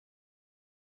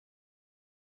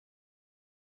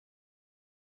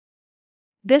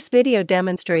This video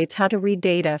demonstrates how to read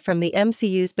data from the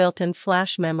MCU's built-in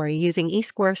flash memory using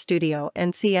E2 Studio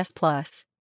and CS+.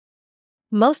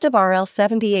 Most of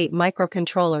RL78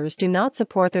 microcontrollers do not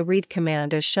support the read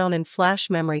command as shown in flash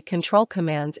memory control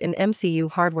commands in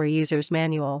MCU hardware user's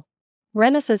manual.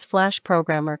 Renes's flash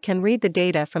programmer can read the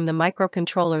data from the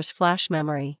microcontroller's flash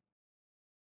memory.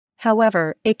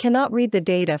 However, it cannot read the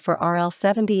data for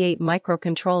RL78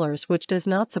 microcontrollers which does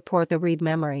not support the read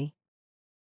memory.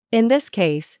 In this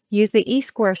case, use the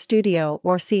E2 Studio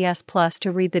or CS+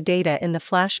 to read the data in the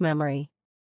flash memory.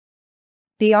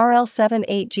 The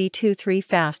RL78G23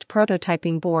 fast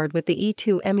prototyping board with the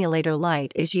E2 emulator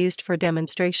Lite is used for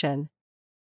demonstration.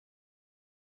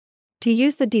 To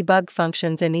use the debug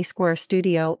functions in E2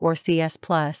 Studio or CS+,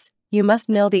 you must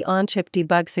know the on-chip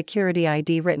debug security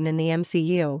ID written in the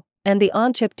MCU, and the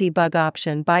on-chip debug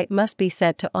option byte must be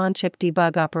set to on-chip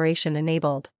debug operation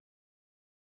enabled.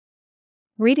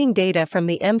 Reading data from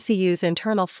the MCU's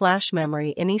internal flash memory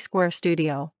in E2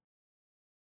 Studio.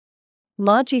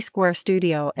 Launch E2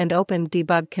 Studio and open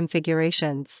Debug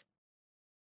Configurations.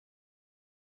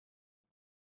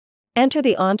 Enter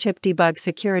the on-chip debug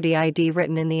security ID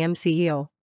written in the MCU.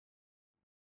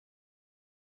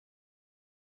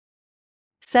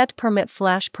 Set Permit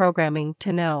Flash Programming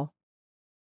to No.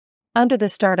 Under the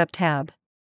Startup tab.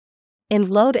 In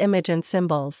Load Image and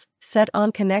Symbols, set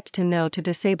on Connect to No to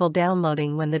disable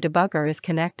downloading when the debugger is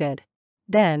connected.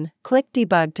 Then, click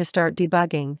Debug to start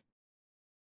debugging.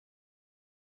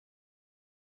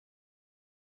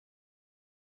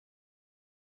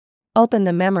 Open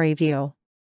the memory view.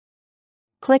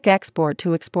 Click Export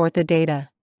to export the data.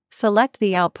 Select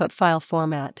the output file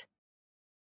format.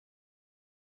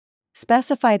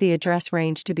 Specify the address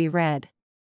range to be read.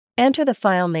 Enter the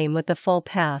file name with the full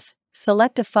path.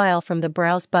 Select a file from the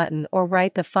Browse button or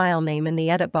write the file name in the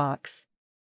Edit box.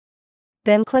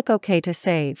 Then click OK to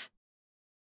save.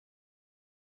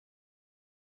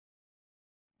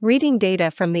 Reading data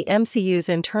from the MCU's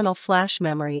internal flash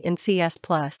memory in CS+.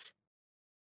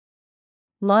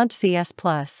 Launch CS+.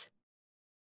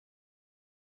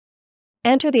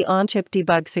 Enter the on-chip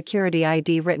debug security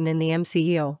ID written in the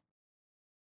MCU.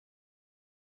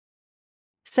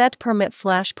 Set Permit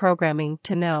Flash Programming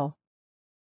to No.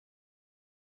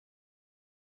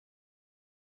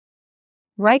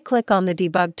 Right-click on the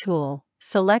Debug tool,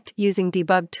 select Using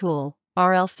Debug Tool,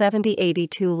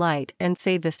 RL7082 Lite and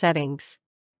save the settings.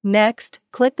 Next,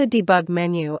 click the Debug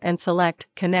menu and select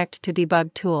Connect to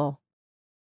Debug Tool.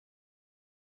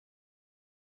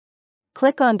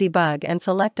 Click on Debug and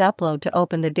select Upload to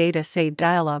open the Data Saved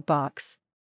dialog box.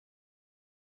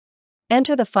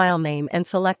 Enter the file name and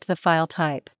select the file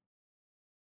type.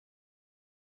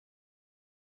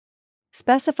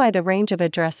 Specify the range of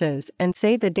addresses and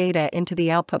save the data into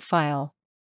the output file.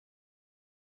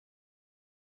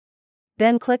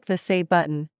 Then click the Save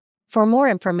button. For more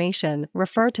information,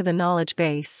 refer to the knowledge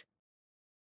base.